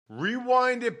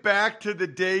Rewind it back to the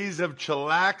days of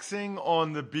chillaxing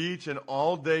on the beach and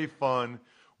all-day fun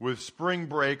with Spring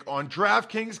Break on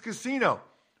DraftKings Casino.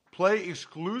 Play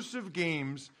exclusive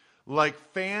games like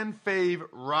Fan Fave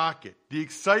Rocket. The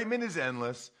excitement is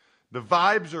endless, the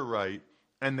vibes are right,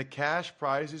 and the cash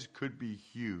prizes could be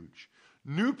huge.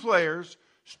 New players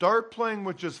start playing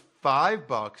with just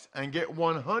 $5 and get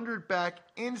 $100 back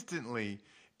instantly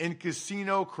in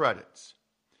casino credits.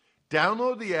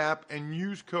 Download the app and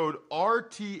use code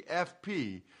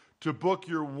RTFP to book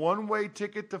your one-way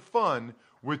ticket to fun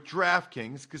with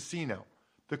DraftKings Casino.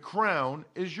 The crown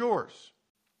is yours.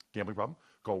 Gambling problem?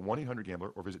 Call 1-800-GAMBLER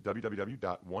or visit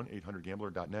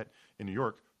www.1800gambler.net. In New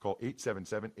York, call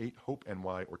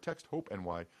 877-8-HOPE-NY or text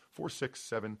HOPE-NY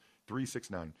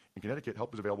 467-369. In Connecticut,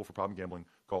 help is available for problem gambling.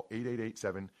 Call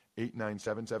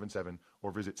 888-7-897-7777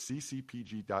 or visit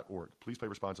ccpg.org. Please play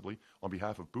responsibly. On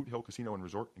behalf of Boot Hill Casino and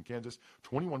Resort in Kansas,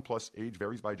 21 plus, age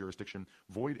varies by jurisdiction,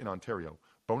 void in Ontario.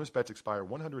 Bonus bets expire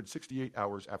 168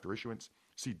 hours after issuance.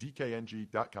 See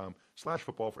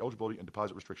dkng.com/football for eligibility and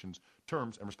deposit restrictions,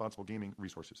 terms, and responsible gaming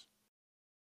resources.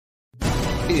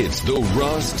 It's the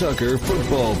Ross Tucker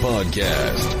Football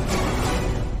Podcast.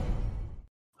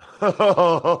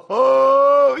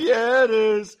 Oh, yeah, it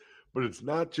is. But it's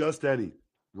not just any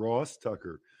Ross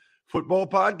Tucker Football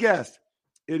Podcast.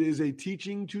 It is a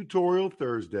teaching tutorial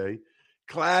Thursday.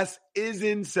 Class is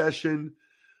in session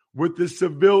with the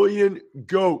civilian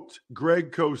GOAT,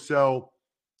 Greg Cosell.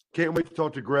 Can't wait to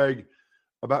talk to Greg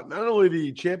about not only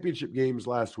the championship games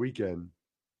last weekend,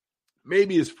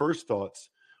 maybe his first thoughts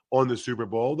on the Super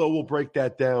Bowl, though we'll break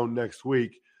that down next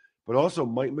week, but also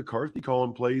Mike McCarthy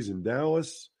calling plays in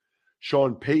Dallas,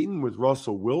 Sean Payton with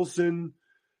Russell Wilson,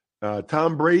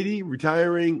 Tom Brady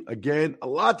retiring again. A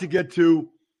lot to get to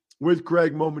with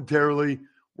Greg momentarily.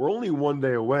 We're only one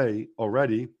day away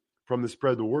already from the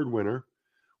Spread the Word winner,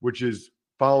 which is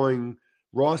following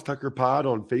Ross Tucker Pod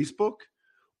on Facebook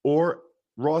or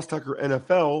Ross Tucker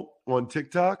NFL on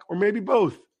TikTok, or maybe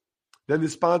both. Then the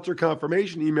sponsor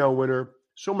confirmation email winner.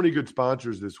 So many good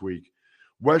sponsors this week.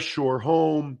 West Shore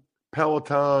Home,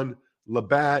 Peloton,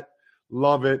 Labatt,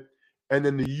 love it. And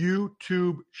then the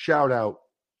YouTube shout out,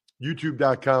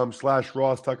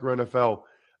 youtube.com/Ross Tucker NFL.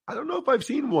 I don't know if I've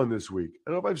seen one this week.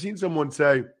 I don't know if I've seen someone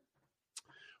say,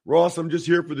 Ross, I'm just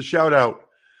here for the shout out.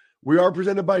 We are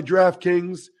presented by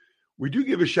DraftKings. We do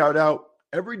give a shout out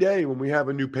every day when we have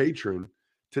a new patron.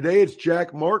 Today it's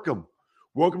Jack Markham.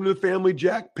 Welcome to the family,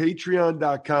 Jack.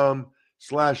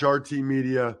 Patreon.com/RT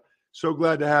Media. So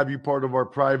glad to have you part of our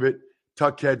private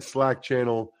Tuckhead Slack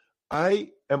channel.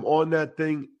 I am on that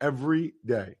thing every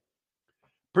day.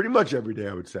 Pretty much every day,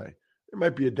 I would say. There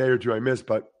might be a day or two I miss,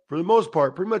 but for the most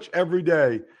part, pretty much every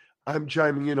day, I'm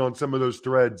chiming in on some of those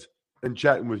threads and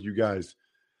chatting with you guys.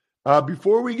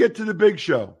 Before we get to the big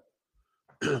show,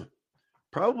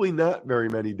 probably not very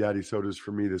many Daddy Sodas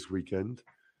for me this weekend.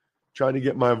 Trying to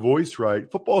get my voice right.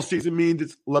 Football season means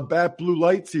it's Labatt Blue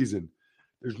Light season.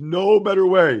 There's no better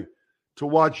way to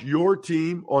watch your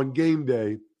team on game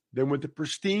day than with the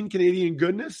pristine Canadian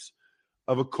goodness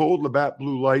of a cold Labatt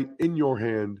Blue Light in your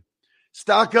hand.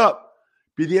 Stock up.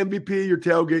 Be the MVP, your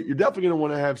tailgate. You're definitely going to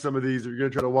want to have some of these if you're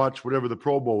going to try to watch whatever the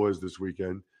Pro Bowl is this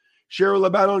weekend. Share a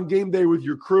Labatt on game day with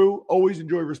your crew. Always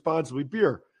enjoy responsibly.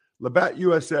 Beer, Labatt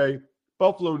USA,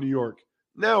 Buffalo, New York.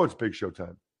 Now it's big show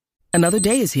time. Another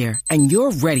day is here, and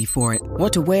you're ready for it.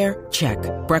 What to wear? Check.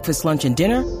 Breakfast, lunch, and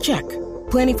dinner? Check.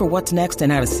 Planning for what's next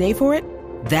and how to save for it?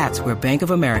 That's where Bank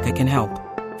of America can help.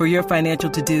 For your financial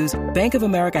to-dos, Bank of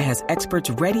America has experts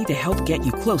ready to help get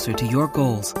you closer to your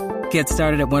goals. Get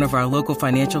started at one of our local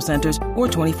financial centers or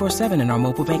 24/7 in our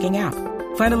mobile banking app.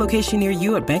 Find a location near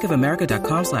you at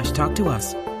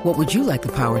bankofamerica.com/talktous. What would you like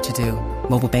the power to do?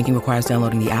 Mobile banking requires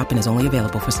downloading the app and is only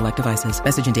available for select devices.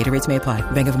 Message and data rates may apply.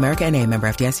 Bank of America NA, member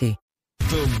FDIC.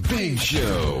 The Big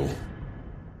Show.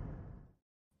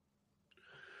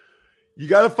 You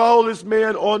got to follow this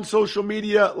man on social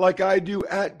media like I do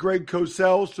at Greg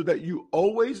Cosell so that you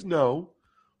always know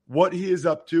what he is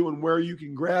up to and where you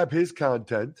can grab his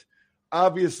content.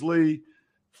 Obviously,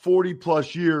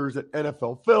 40-plus years at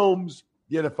NFL Films,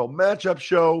 the NFL Matchup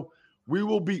Show. We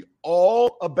will be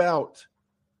all about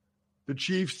the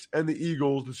Chiefs and the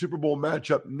Eagles, the Super Bowl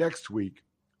matchup next week.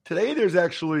 Today, there's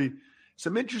actually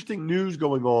some interesting news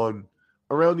going on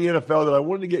around the NFL that I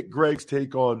wanted to get Greg's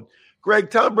take on.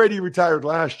 Greg, Tom Brady retired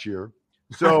last year.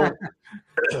 So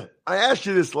I asked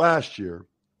you this last year,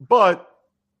 but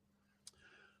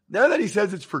now that he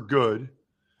says it's for good,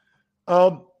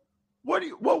 what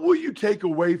will you take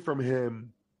away from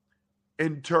him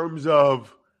in terms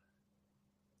of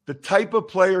the type of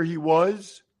player he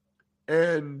was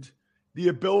and the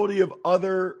ability of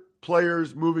other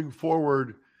players moving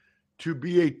forward to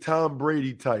be a Tom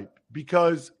Brady type?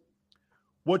 Because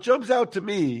what jumps out to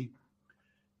me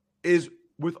is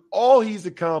with all he's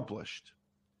accomplished,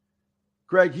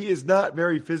 Greg, he is not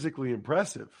very physically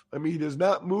impressive. I mean, he does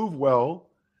not move well.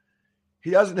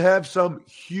 He doesn't have some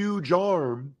huge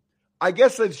arm. I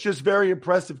guess it's just very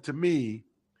impressive to me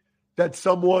that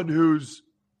someone who's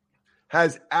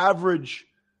has average,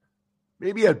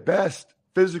 maybe at best,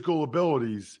 physical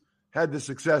abilities had the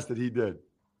success that he did.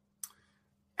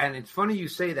 And it's funny you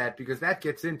say that because that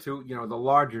gets into, the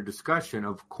larger discussion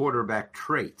of quarterback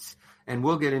traits. And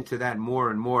we'll get into that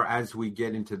more and more as we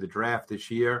get into the draft this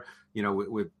year,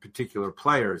 with particular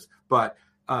players. But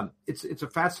it's a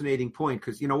fascinating point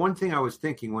because, one thing I was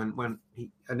thinking when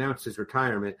he announced his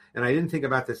retirement, and I didn't think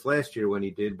about this last year when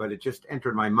he did, but it just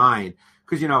entered my mind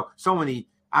because, so many,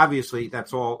 obviously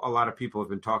that's all a lot of people have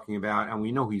been talking about, and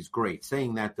we know he's great.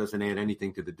 Saying that doesn't add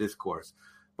anything to the discourse.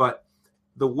 But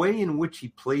the way in which he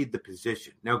played the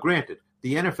position. Now, granted,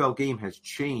 the NFL game has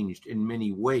changed in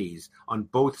many ways on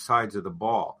both sides of the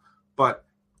ball. But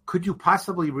could you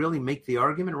possibly really make the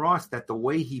argument, Ross, that the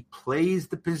way he plays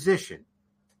the position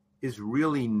is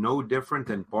really no different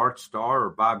than Bart Starr or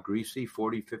Bob Griese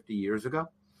 40, 50 years ago?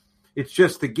 It's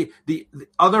just the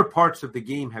other parts of the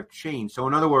game have changed. So,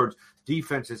 in other words,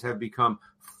 defenses have become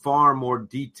far more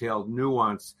detailed,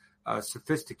 nuanced,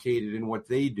 sophisticated in what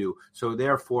they do. So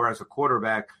therefore, as a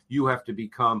quarterback, you have to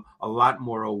become a lot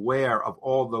more aware of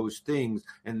all those things.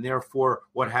 And therefore,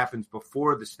 what happens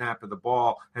before the snap of the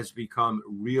ball has become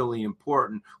really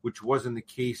important, which wasn't the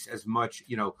case as much,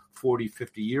 40,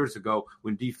 50 years ago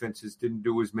when defenses didn't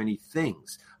do as many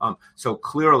things. So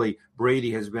clearly,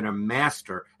 Brady has been a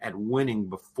master at winning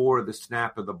before the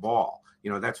snap of the ball.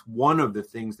 That's one of the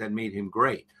things that made him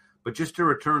great. But just to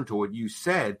return to what you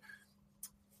said,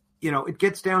 it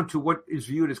gets down to what is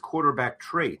viewed as quarterback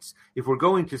traits. If we're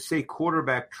going to say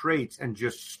quarterback traits and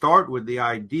just start with the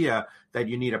idea that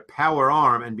you need a power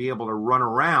arm and be able to run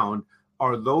around,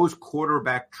 are those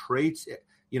quarterback traits,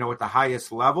 at the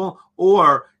highest level?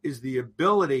 Or is the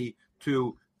ability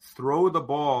to throw the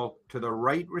ball to the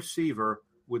right receiver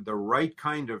with the right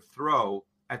kind of throw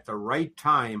at the right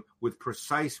time with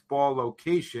precise ball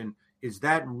location?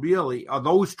 Are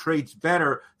those traits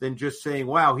better than just saying,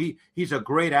 wow, he's a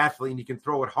great athlete and he can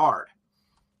throw it hard?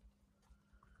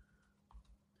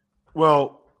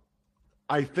 Well,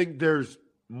 I think there's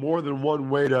more than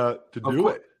one way to do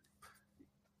it.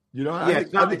 I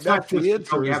think that's the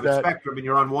answer. You have a spectrum and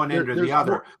you're on one end or the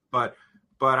other. But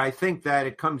I think that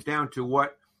it comes down to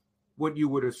what you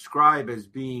would ascribe as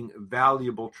being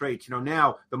valuable traits.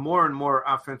 Now the more and more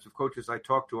offensive coaches I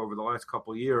talked to over the last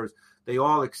couple of years, they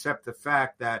all accept the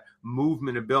fact that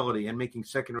movement ability and making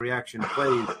second reaction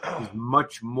plays is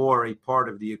much more a part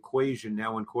of the equation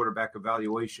now in quarterback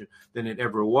evaluation than it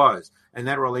ever was. And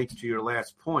that relates to your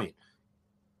last point.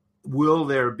 Will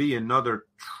there be another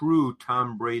true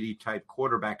Tom Brady type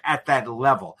quarterback at that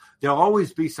level? There'll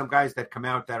always be some guys that come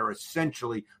out that are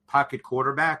essentially pocket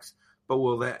quarterbacks, but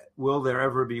will there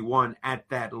ever be one at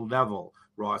that level,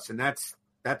 Ross? And that's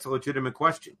a legitimate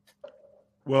question.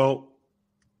 Well,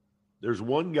 there's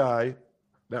one guy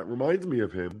that reminds me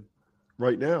of him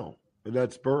right now, and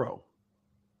that's Burrow.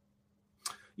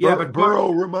 Yeah, but Burrow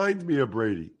reminds me of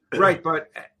Brady. Right, but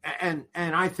and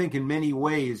I think in many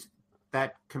ways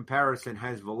that comparison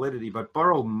has validity, but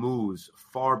Burrow moves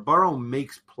far. Burrow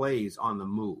makes plays on the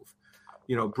move.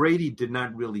 Brady did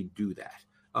not really do that.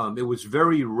 It was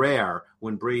very rare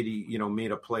when Brady,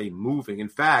 made a play moving. In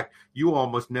fact, you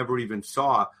almost never even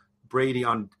saw Brady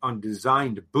on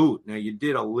designed boot. Now, you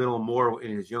did a little more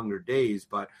in his younger days,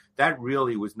 but that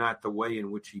really was not the way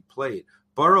in which he played.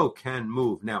 Burrow can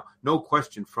move. Now, no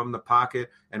question from the pocket,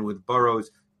 and with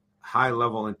Burrow's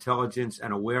high-level intelligence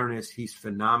and awareness, he's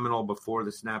phenomenal before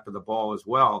the snap of the ball as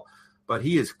well. But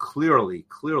he is clearly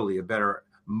a better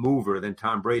mover than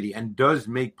Tom Brady and does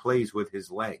make plays with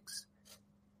his legs.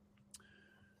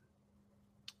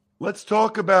 Let's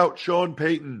talk about Sean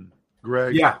Payton,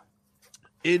 Greg. Yeah.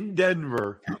 In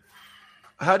Denver.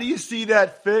 How do you see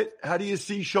that fit? How do you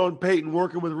see Sean Payton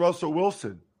working with Russell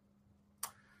Wilson?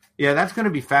 Yeah, that's going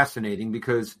to be fascinating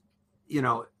because,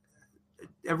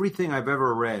 everything I've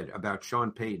ever read about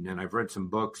Sean Payton, and I've read some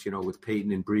books, with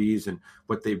Payton and Breeze and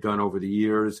what they've done over the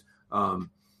years.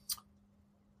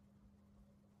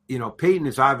 Payton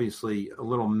is obviously a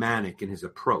little manic in his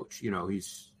approach.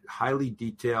 He's highly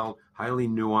detailed, highly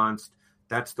nuanced.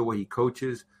 That's the way he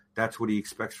coaches. That's what he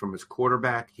expects from his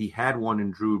quarterback. He had one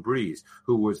in Drew Brees,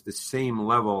 who was the same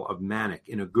level of manic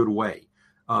in a good way.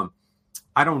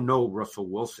 I don't know Russell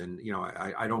Wilson. You know,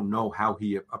 I don't know how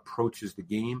he approaches the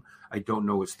game. I don't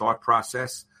know his thought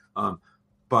process.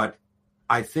 But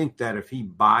I think that if he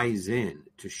buys in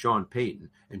to Sean Payton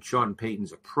and Sean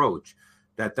Payton's approach,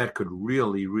 that could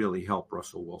really, really help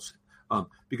Russell Wilson.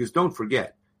 Because don't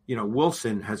forget, you know,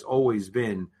 Wilson has always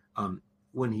been,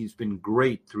 when he's been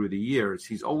great through the years,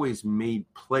 he's always made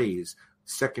plays,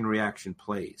 second reaction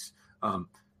plays.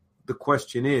 The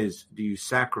question is, do you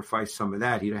sacrifice some of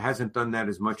that? He hasn't done that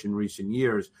as much in recent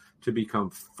years to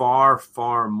become far,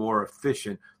 far more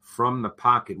efficient from the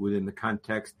pocket within the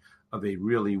context of a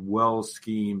really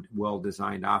well-schemed,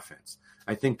 well-designed offense.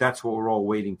 I think that's what we're all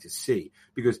waiting to see,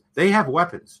 because they have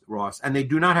weapons, Ross, and they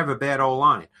do not have a bad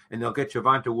O-line. And they'll get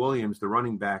Javonte Williams, the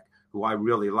running back, who I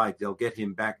really like. They'll get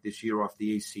him back this year off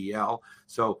the ACL.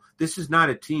 So this is not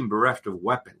a team bereft of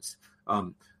weapons.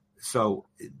 So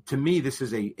to me, this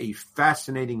is a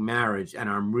fascinating marriage, and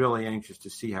I'm really anxious to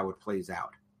see how it plays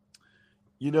out.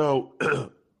 You know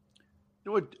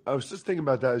what? I was just thinking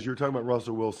about that as you were talking about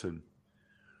Russell Wilson.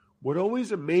 What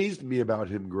always amazed me about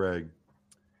him, Greg,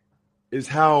 is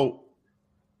how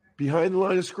behind the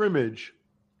line of scrimmage,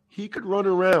 he could run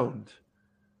around.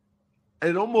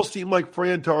 And it almost seemed like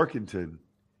Fran Tarkenton.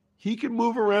 He could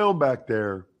move around back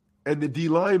there, and the D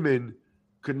lineman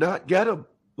could not get him.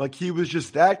 Like, he was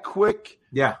just that quick,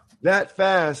 that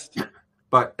fast.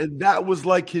 And that was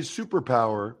like his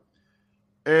superpower.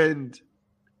 And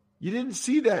you didn't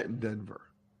see that in Denver.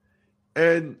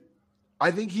 And I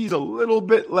think he's a little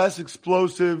bit less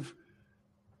explosive,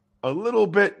 a little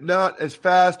bit not as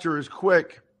fast or as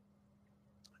quick.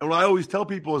 And what I always tell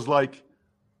people is, like,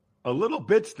 a little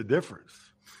bit's the difference.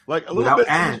 Like, a little bit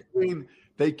between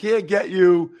they can't get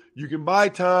you, you can buy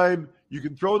time, you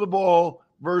can throw the ball,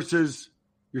 versus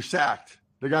you're sacked.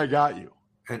 The guy got you.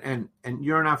 And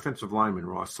you're an offensive lineman,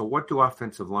 Ross. So what do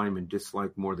offensive linemen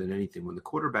dislike more than anything? When the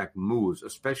quarterback moves,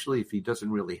 especially if he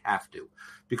doesn't really have to,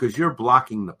 because you're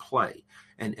blocking the play.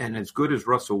 And as good as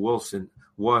Russell Wilson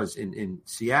was in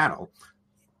Seattle,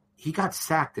 he got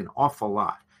sacked an awful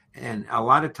lot. And a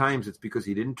lot of times it's because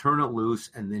he didn't turn it loose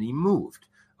and then he moved.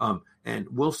 And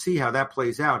we'll see how that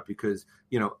plays out, because,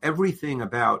 you know, everything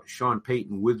about Sean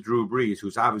Payton with Drew Brees,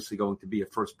 who's obviously going to be a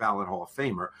first ballot Hall of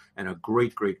Famer and a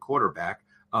great, great quarterback,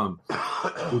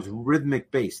 was rhythmic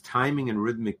based, timing and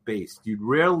rhythmic based. You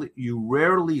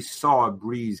rarely saw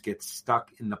Brees get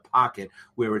stuck in the pocket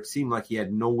where it seemed like he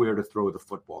had nowhere to throw the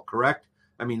football, correct?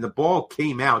 I mean, the ball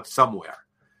came out somewhere.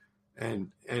 And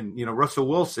you know, Russell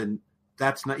Wilson,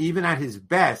 that's not, even at his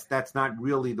best, that's not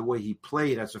really the way he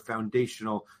played as a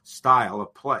foundational style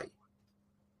of play.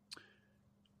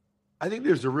 I think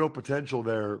there's a real potential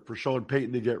there for Sean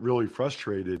Payton to get really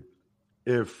frustrated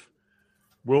if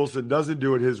Wilson doesn't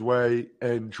do it his way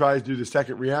and tries to do the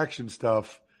second reaction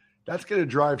stuff. That's going to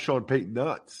drive Sean Payton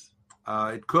nuts.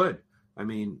 It could. I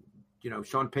mean, you know,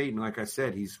 Sean Payton, like I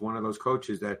said, he's one of those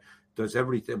coaches that does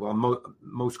everything. Well,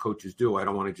 most coaches do. I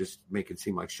don't want to just make it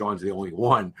seem like Sean's the only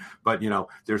one. But, you know,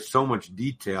 there's so much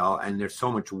detail and there's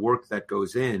so much work that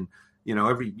goes in. You know,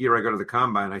 every year I go to the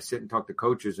combine, I sit and talk to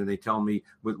coaches, and they tell me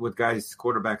with guys,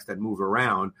 quarterbacks that move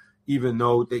around, even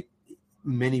though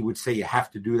many would say you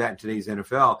have to do that in today's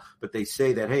NFL, but they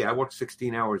say that, hey, I work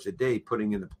 16 hours a day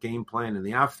putting in the game plan and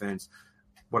the offense.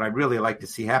 What I'd really like to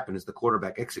see happen is the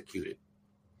quarterback executed.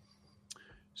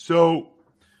 So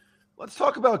let's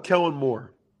talk about Kellen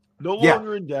Moore. No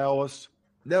longer in Dallas.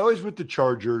 Now he's with the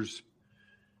Chargers.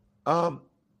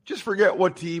 Just forget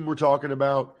what team we're talking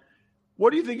about. What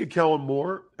do you think of Kellen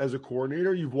Moore as a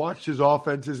coordinator? You've watched his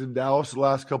offenses in Dallas the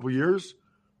last couple of years.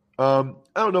 I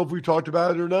don't know if we talked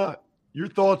about it or not. Your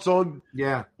thoughts on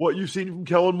what you've seen from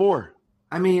Kellen Moore?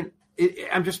 I mean,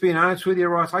 I'm just being honest with you,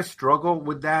 Ross. I struggle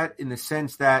with that in the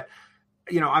sense that,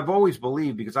 you know, I've always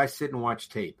believed, because I sit and watch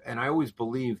tape, and I always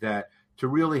believe that to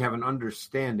really have an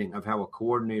understanding of how a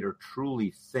coordinator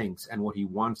truly thinks and what he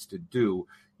wants to do,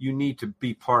 you need to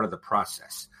be part of the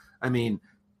process. I mean,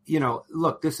 you know,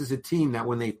 look, this is a team that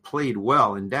when they played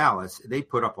well in Dallas, they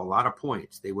put up a lot of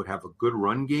points. They would have a good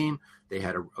run game. They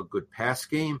had a good pass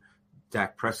game.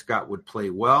 Dak Prescott would play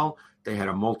well. They had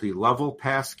a multi-level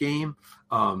pass game.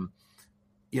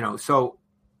 You know, so,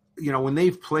 you know, when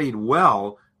they've played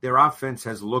well, their offense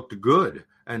has looked good.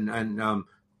 And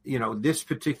you know, this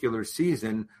particular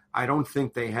season, I don't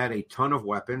think they had a ton of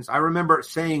weapons. I remember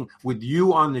saying with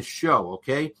you on the show,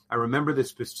 okay, I remember this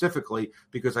specifically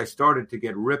because I started to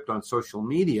get ripped on social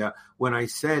media when I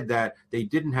said that they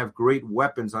didn't have great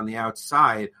weapons on the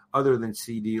outside other than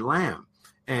CeeDee Lamb.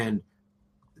 And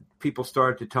people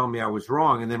started to tell me I was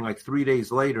wrong. And then like 3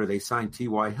 days later, they signed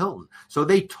T.Y. Hilton. So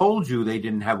they told you they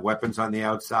didn't have weapons on the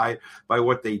outside by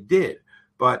what they did.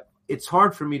 But it's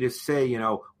hard for me to say,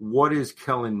 what is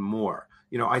Kellen Moore?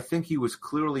 I think he was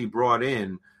clearly brought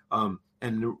in, and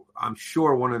I'm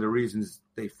sure one of the reasons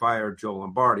they fired Joe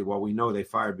Lombardi, well, we know they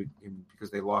fired him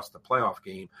because they lost the playoff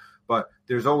game, but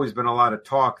there's always been a lot of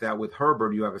talk that with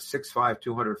Herbert, you have a 6'5",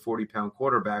 240-pound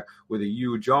quarterback with a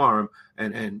huge arm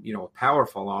and a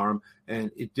powerful arm,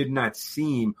 and it did not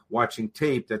seem, watching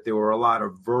tape, that there were a lot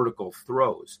of vertical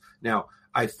throws. Now,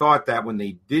 I thought that when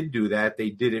they did do that, they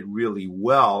did it really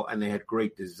well and they had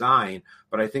great design,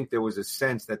 but I think there was a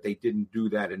sense that they didn't do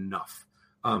that enough.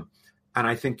 And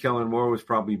I think Kellen Moore was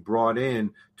probably brought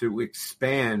in to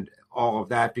expand all of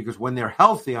that, because when they're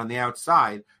healthy on the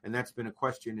outside, and that's been a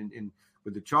question in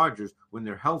with the Chargers, when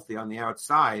they're healthy on the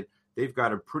outside, they've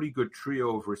got a pretty good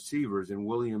trio of receivers in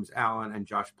Williams, Allen, and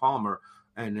Josh Palmer.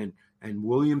 And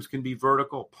Williams can be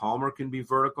vertical. Palmer can be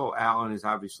vertical. Allen is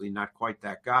obviously not quite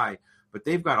that guy, but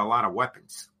they've got a lot of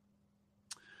weapons.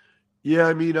 Yeah,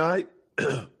 I mean, I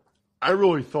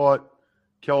really thought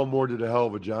Kellen Moore did a hell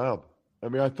of a job. I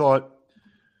mean, I thought,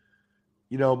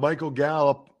 Michael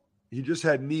Gallup, he just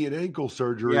had knee and ankle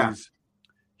surgeries. Yeah.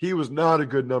 He was not a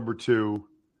good number 2.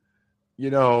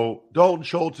 Dalton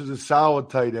Schultz is a solid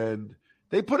tight end.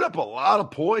 They put up a lot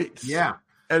of points. Yeah.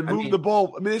 And moved the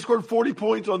ball. I mean, they scored 40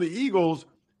 points on the Eagles.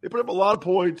 They put up a lot of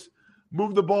points,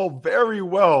 moved the ball very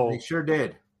well. They sure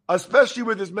did. Especially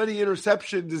with as many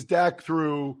interceptions as Dak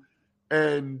threw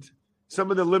and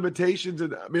some of the limitations.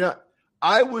 And I mean,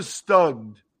 I was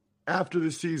stunned after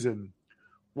the season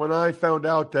when I found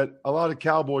out that a lot of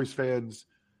Cowboys fans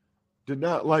did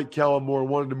not like Kellen Moore,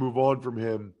 wanted to move on from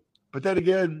him. But then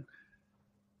again,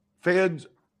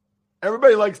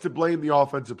 everybody likes to blame the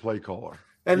offensive play caller.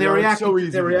 And they're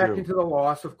reacting to the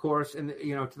loss, of course, and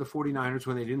to the 49ers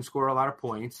when they didn't score a lot of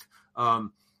points.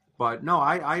 But no,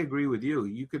 I agree with you.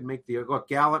 You could make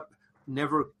Gallup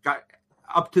never got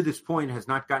up to this point, has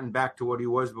not gotten back to what he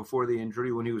was before the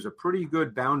injury, when he was a pretty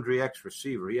good boundary X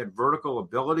receiver. He had vertical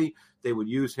ability. They would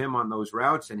use him on those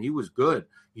routes, and he was good.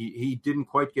 He didn't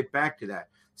quite get back to that.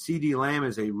 CeeDee Lamb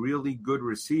is a really good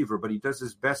receiver, but he does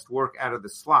his best work out of the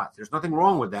slot. There's nothing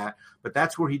wrong with that, but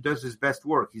that's where he does his best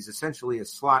work. He's essentially a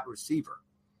slot receiver.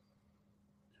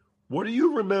 What do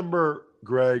you remember,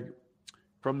 Greg,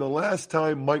 from the last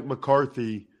time Mike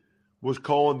McCarthy was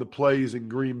calling the plays in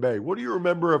Green Bay? What do you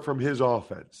remember from his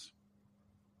offense?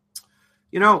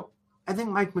 I think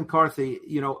Mike McCarthy,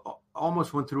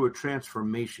 almost went through a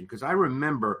transformation, because I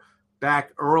remember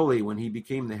back early when he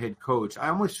became the head coach, I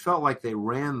almost felt like they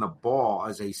ran the ball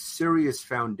as a serious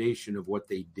foundation of what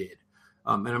they did.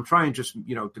 And I'm trying just,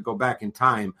 to go back in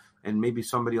time, and maybe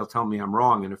somebody will tell me I'm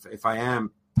wrong. And if I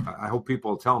am, I hope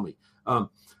people will tell me.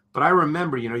 But I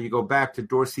remember, you go back to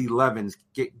Dorsey Levens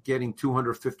getting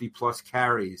 250-plus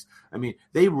carries. I mean,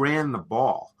 they ran the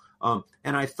ball.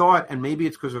 And I thought, and maybe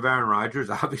it's because of Aaron Rodgers,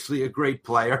 obviously a great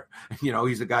player.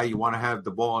 He's a guy you want to have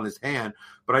the ball in his hand.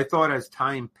 But I thought as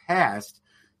time passed,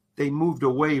 they moved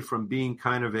away from being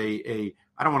kind of I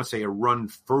don't want to say a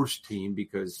run-first team,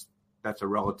 because that's a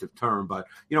relative term, but,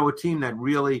 a team that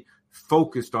really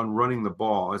focused on running the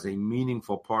ball as a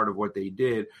meaningful part of what they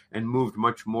did, and moved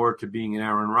much more to being an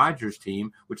Aaron Rodgers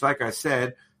team, which, like I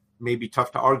said, may be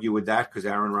tough to argue with that because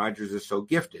Aaron Rodgers is so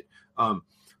gifted.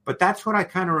 But that's what I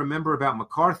kind of remember about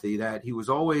McCarthy, that he was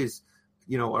always,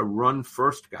 a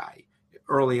run-first guy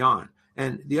early on.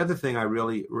 And the other thing I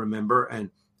really remember,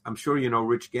 and I'm sure you know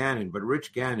Rich Gannon, but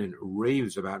Rich Gannon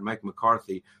raves about Mike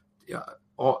McCarthy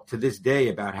to this day,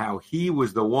 about how he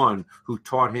was the one who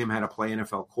taught him how to play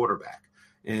NFL quarterback.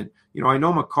 And, I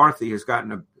know McCarthy has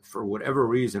gotten, for whatever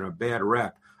reason, a bad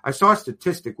rep. I saw a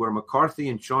statistic where McCarthy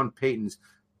and Sean Payton's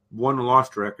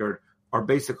won-loss record are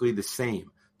basically the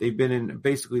same. They've been in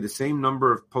basically the same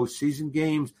number of postseason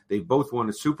games. They've both won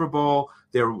a Super Bowl.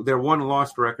 Their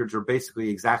won-loss records are basically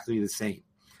exactly the same.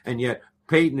 And yet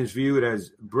Payton is viewed as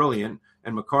brilliant,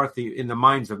 and McCarthy, in the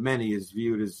minds of many, is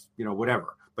viewed as,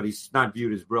 whatever. But he's not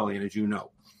viewed as brilliant, as you know.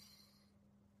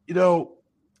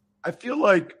 I feel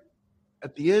like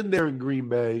at the end there in Green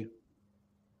Bay,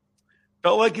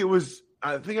 felt like it was,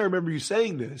 I think I remember you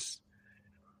saying this,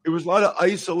 it was a lot of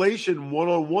isolation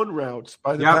one-on-one routes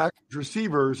by the Packers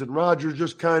receivers, and Rodgers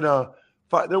just kind of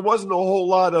 – there wasn't a whole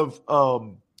lot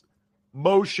of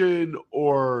motion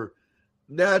or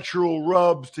natural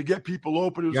rubs to get people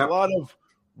open. It was a lot of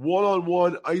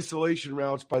one-on-one isolation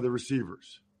routes by the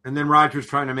receivers. And then Rodgers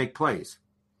trying to make plays.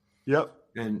 Yep.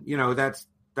 And,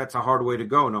 that's a hard way to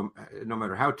go, no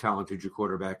matter how talented your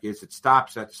quarterback is. It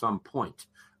stops at some point.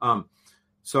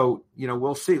 So,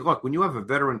 we'll see. Look, when you have a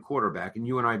veteran quarterback, and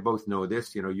you and I both know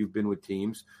this, you've been with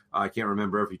teams. I can't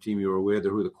remember every team you were with or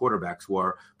who the quarterbacks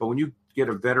were. But when you get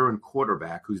a veteran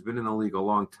quarterback who's been in the league a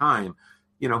long time,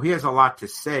 he has a lot to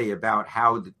say about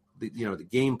how the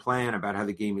game plan, about how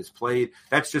the game is played.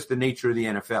 That's just the nature of the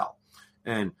NFL.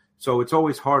 And so it's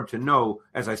always hard to know,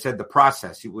 as I said, the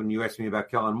process. When you asked me about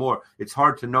Kellen Moore, it's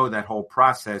hard to know that whole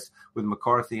process with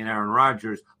McCarthy and Aaron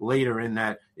Rodgers later in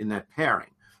that pairing.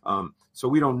 So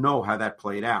we don't know how that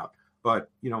played out. But,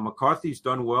 McCarthy's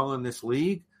done well in this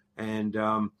league. And,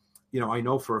 I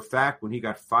know for a fact when he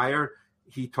got fired,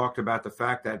 he talked about the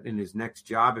fact that in his next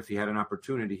job, if he had an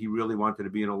opportunity, he really wanted to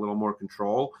be in a little more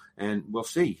control. And we'll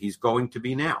see. He's going to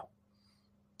be now.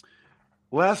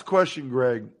 Last question,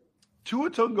 Greg.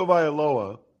 Tua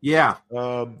Tagovailoa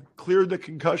cleared the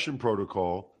concussion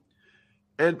protocol.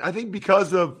 And I think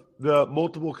because of the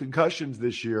multiple concussions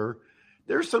this year,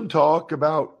 there's some talk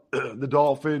about the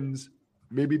Dolphins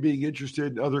maybe being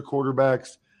interested in other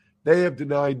quarterbacks. They have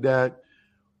denied that.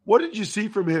 What did you see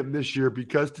from him this year?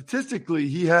 Because statistically,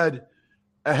 he had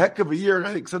a heck of a year, and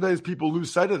I think sometimes people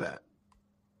lose sight of that.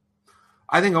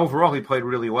 I think overall he played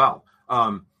really well.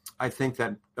 I think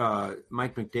that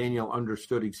Mike McDaniel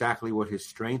understood exactly what his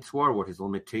strengths were, what his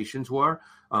limitations were.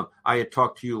 I had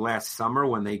talked to you last summer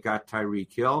when they got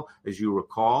Tyreek Hill, as you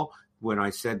recall, when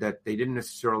I said that they didn't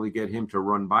necessarily get him to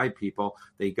run by people.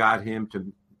 They got him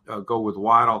to go with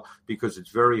Waddle because it's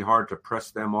very hard to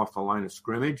press them off the line of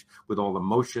scrimmage with all the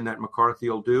motion that McCarthy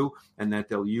will do, and that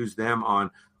they'll use them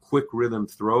on quick rhythm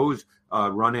throws,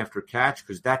 run after catch,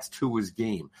 because that's Tua's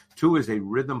game. Tua is a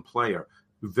rhythm player,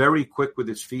 very quick with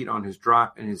his feet on his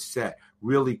drop and his set,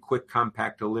 really quick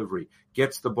compact delivery,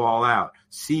 gets the ball out,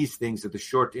 sees things at the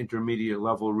short to intermediate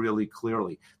level really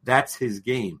clearly. That's his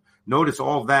game. Notice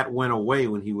all that went away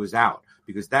when he was out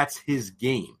because that's his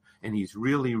game, and he's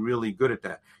really, really good at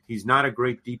that. He's not a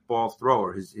great deep ball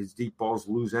thrower. His deep balls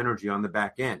lose energy on the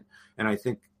back end, and I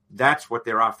think that's what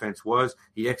their offense was.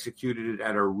 He executed it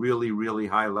at a really, really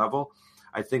high level.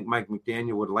 I think Mike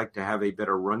McDaniel would like to have a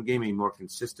better run game, a more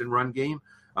consistent run game.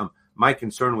 My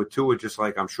concern with Tua, just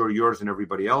like I'm sure yours and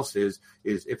everybody else is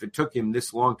if it took him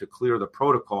this long to clear the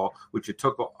protocol, which it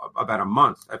took about a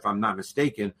month, if I'm not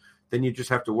mistaken, then you just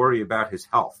have to worry about his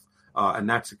health. And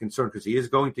that's a concern because he is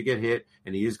going to get hit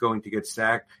and he is going to get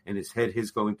sacked and his head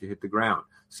is going to hit the ground.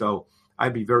 So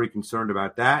I'd be very concerned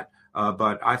about that.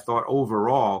 But I thought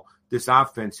overall this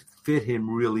offense fit him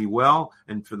really well.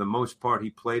 And for the most part, he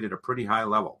played at a pretty high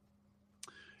level.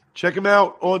 Check him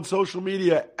out on social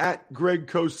media at Greg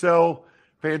Cosell.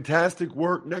 Fantastic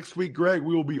work. Next week, Greg,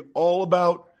 we will be all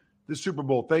about the Super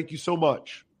Bowl. Thank you so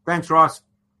much. Thanks, Ross.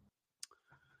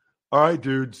 All right,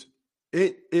 dudes.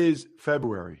 It is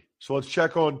February. So let's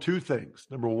check on two things.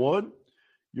 Number one,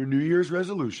 your New Year's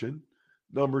resolution.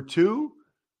 Number two,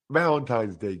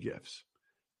 Valentine's Day gifts.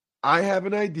 I have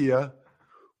an idea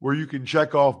where you can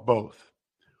check off both.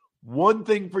 One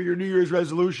thing for your New Year's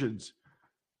resolutions,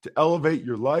 to elevate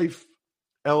your life,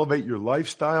 elevate your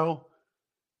lifestyle.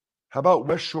 How about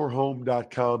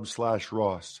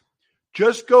westshorehome.com/Ross?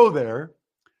 Just go there.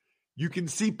 You can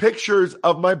see pictures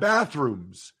of my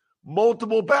bathrooms,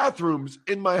 multiple bathrooms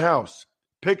in my house.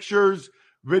 Pictures,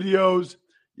 videos.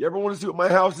 You ever want to see what my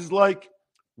house is like?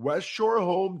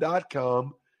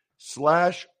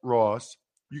 westshorehome.com/Ross.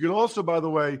 You can also, by the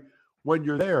way, when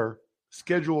you're there,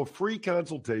 schedule a free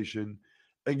consultation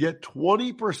and get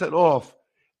 20% off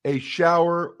a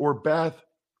shower or bath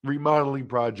remodeling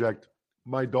project.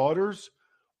 My daughters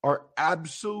are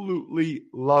absolutely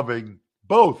loving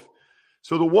both.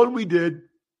 So the one we did,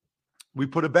 we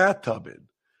put a bathtub in.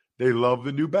 They love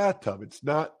the new bathtub. It's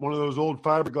not one of those old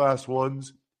fiberglass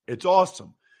ones. It's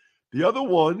awesome. The other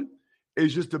one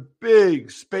is just a big,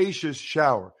 spacious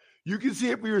shower. You can see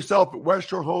it for yourself at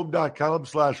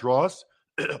westshorehome.com/Ross,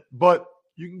 but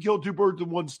you can kill two birds with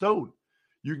one stone.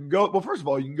 You can go, well, first of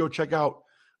all, you can go check out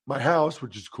my house,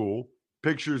 which is cool,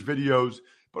 pictures, videos,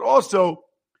 but also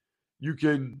you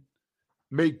can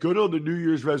make good on the New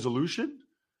Year's resolution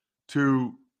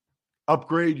to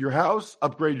upgrade your house,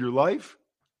 upgrade your life,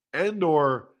 and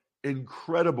or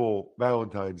incredible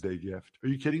Valentine's Day gift. Are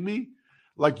you kidding me?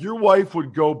 Like your wife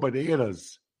would go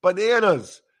bananas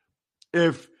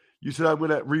if you said, I'm going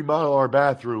to remodel our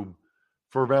bathroom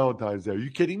for Valentine's Day. Are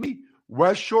you kidding me?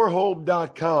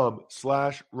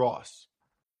 westshorehome.com/Ross.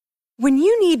 When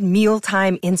you need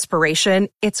mealtime inspiration,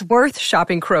 it's worth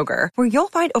shopping Kroger, where you'll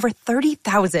find over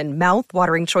 30,000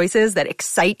 mouth-watering choices that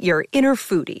excite your inner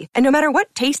foodie. And no matter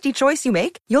what tasty choice you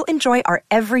make, you'll enjoy our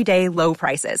everyday low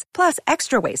prices, plus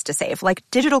extra ways to save, like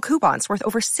digital coupons worth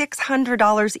over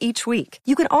 $600 each week.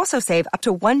 You can also save up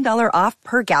to $1 off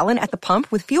per gallon at the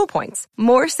pump with fuel points.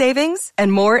 More savings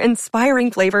and more inspiring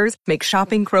flavors make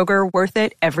shopping Kroger worth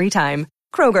it every time.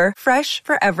 Kroger, fresh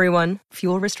for everyone.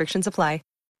 Fuel restrictions apply.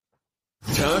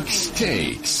 Tux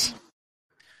Takes.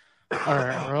 All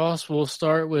right, Ross, we'll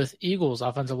start with Eagles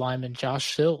offensive lineman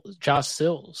Josh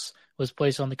Sills was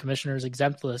placed on the commissioner's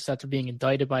exempt list after being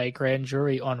indicted by a grand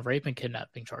jury on rape and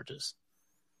kidnapping charges.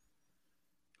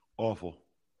 Awful.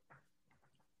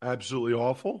 Absolutely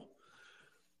awful.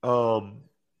 I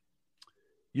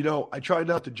try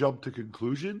not to jump to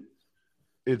conclusion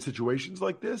in situations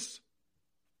like this,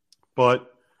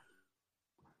 but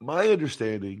my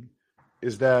understanding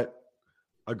is that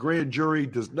a grand jury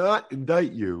does not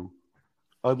indict you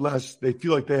unless they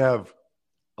feel like they have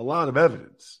a lot of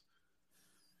evidence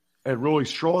and really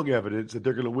strong evidence that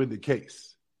they're going to win the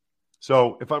case.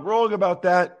 So if I'm wrong about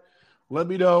that, let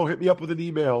me know. Hit me up with an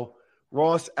email,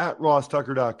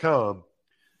 ross@rosstucker.com.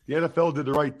 The NFL did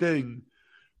the right thing,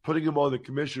 putting him on the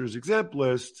commissioner's exempt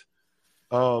list.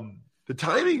 The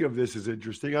timing of this is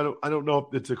interesting. I don't know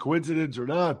if it's a coincidence or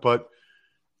not, but,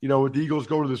 with the Eagles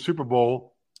going to the Super Bowl,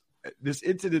 this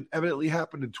incident evidently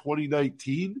happened in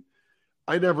 2019.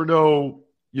 I never know,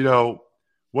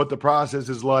 what the process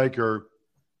is like or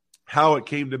how it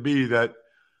came to be that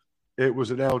it was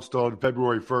announced on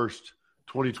February 1st,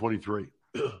 2023.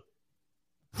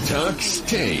 Tux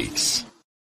Takes.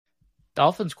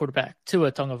 Dolphins quarterback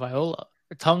Tua Tagovailoa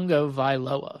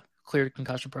cleared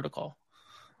concussion protocol.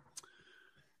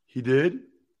 He did.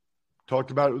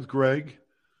 Talked about it with Greg.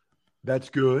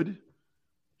 That's good.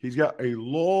 He's got a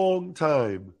long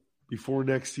time before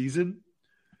next season.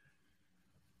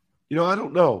 I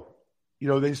don't know.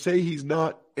 They say he's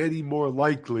not any more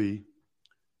likely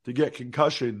to get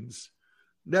concussions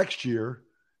next year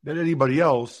than anybody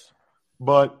else.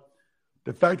 But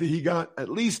the fact that he got at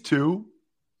least 2,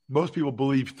 most people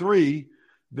believe 3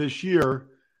 this year,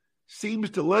 seems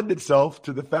to lend itself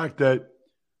to the fact that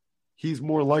he's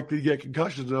more likely to get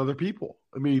concussions than other people.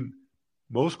 I mean,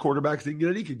 most quarterbacks didn't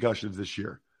get any concussions this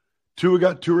year. Tua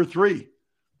got 2 or 3.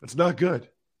 That's not good.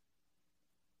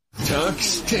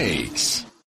 Tux Takes.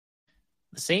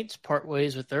 The Saints part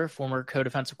ways with their former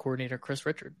co-defensive coordinator, Chris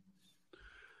Richard.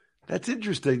 That's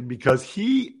interesting because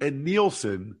he and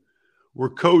Nielsen were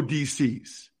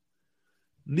co-DCs.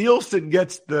 Nielsen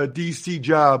gets the DC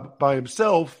job by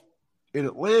himself in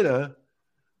Atlanta,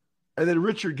 and then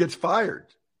Richard gets fired.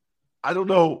 I don't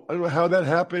know how that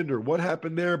happened or what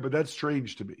happened there, but that's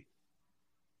strange to me.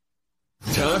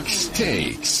 Tux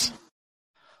Takes.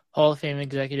 Hall of Fame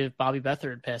executive Bobby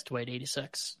Beathard passed away at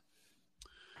 86.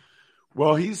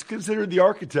 Well, he's considered the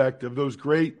architect of those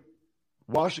great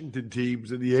Washington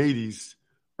teams in the 80s,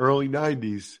 early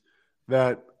 90s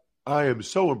that I am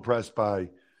so impressed by,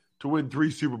 to win 3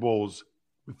 Super Bowls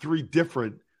with 3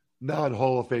 different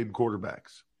non-Hall of Fame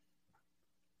quarterbacks.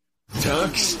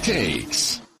 Tux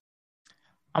Takes.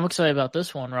 I'm excited about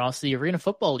this one, Ross. The Arena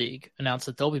Football League announced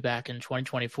that they'll be back in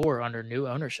 2024 under new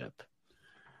ownership.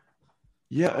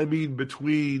 Yeah, there's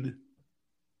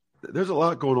a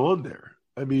lot going on there.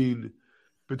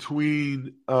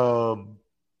 Between the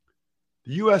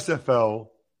USFL,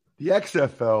 the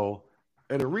XFL,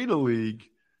 and Arena League,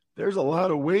 there's a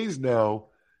lot of ways now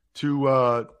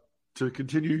to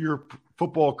continue your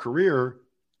football career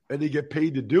and to get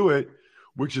paid to do it,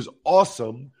 which is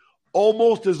awesome.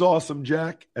 Almost as awesome,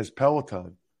 Jack, as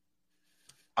Peloton.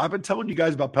 I've been telling you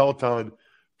guys about Peloton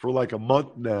for like a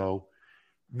month now.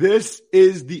 This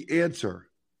is the answer.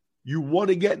 You want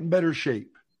to get in better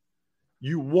shape.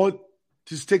 You want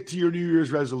to stick to your New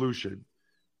Year's resolution.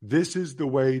 This is the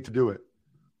way to do it.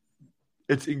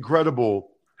 It's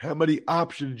incredible how many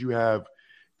options you have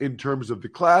in terms of the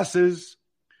classes,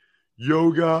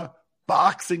 yoga,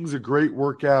 boxing's a great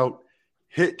workout,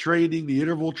 HIIT training, the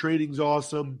interval training's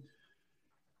awesome.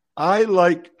 I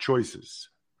like choices.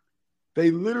 They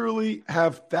literally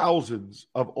have thousands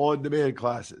of on-demand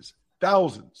classes.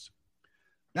 Thousands.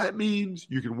 That means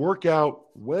you can work out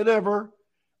whenever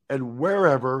and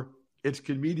wherever it's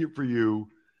convenient for you.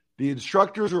 The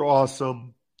instructors are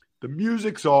awesome. The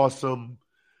music's awesome.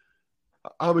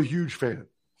 I'm a huge fan.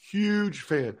 Huge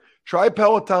fan. Try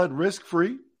Peloton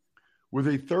risk-free with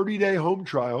a 30-day home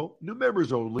trial, new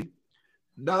members only,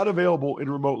 not available in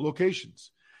remote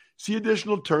locations. See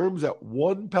additional terms at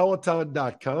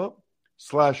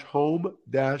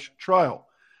onepeloton.com/home-trial.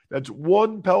 That's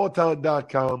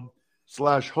onepeloton.com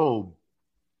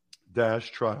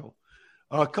FantasyFeast.com/home-trial.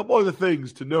 A couple other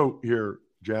things to note here,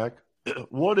 Jack.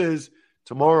 One is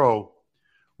tomorrow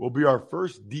will be our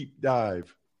first deep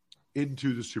dive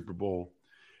into the Super Bowl,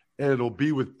 and it'll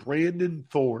be with Brandon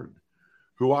Thorne,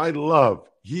 who I love.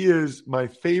 He is my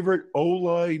favorite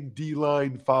O-line,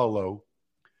 D-line follow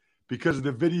because of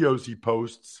the videos he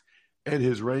posts and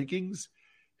his rankings.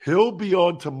 He'll be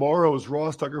on tomorrow's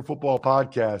Ross Tucker Football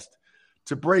Podcast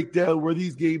to break down where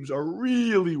these games are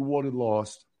really won and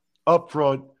lost up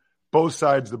front, both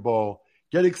sides of the ball.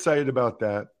 Get excited about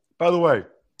that. By the way,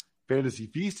 Fantasy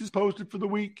Feast is posted for the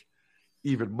week.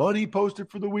 Even Money posted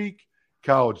for the week.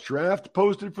 College Draft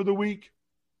posted for the week.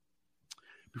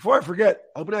 Before I forget,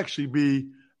 I'm going to actually be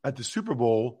at the Super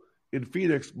Bowl in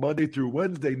Phoenix Monday through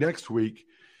Wednesday next week.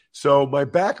 So my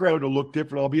background will look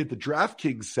different. I'll be at the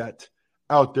DraftKings set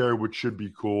out there, which should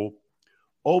be cool.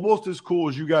 Almost as cool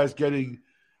as you guys getting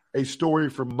a story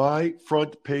from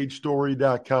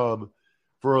myfrontpagestory.com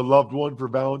for a loved one for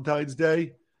Valentine's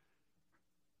Day.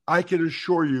 I can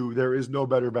assure you there is no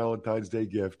better Valentine's Day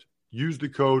gift. Use the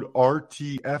code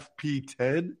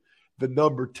RTFP10, the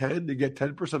number 10, to get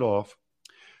 10% off.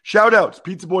 Shout-outs,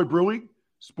 Pizza Boy Brewing,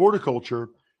 Sporticulture,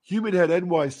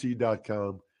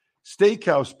 HumanHeadNYC.com,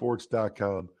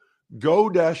 SteakhouseSports.com,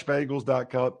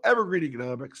 Go-Bangles.com, Evergreen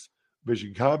Economics,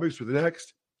 Vision Comics with an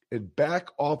X, and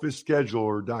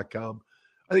BackOfficeScheduler.com.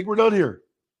 I think we're done here.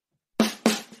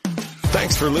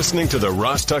 Thanks for listening to the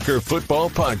Ross Tucker Football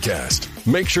Podcast.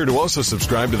 Make sure to also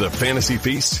subscribe to the Fantasy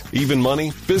Feast, Even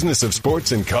Money, Business of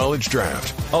Sports, and College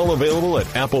Draft. All available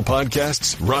at Apple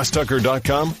Podcasts,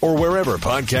 RossTucker.com, or wherever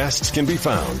podcasts can be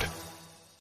found.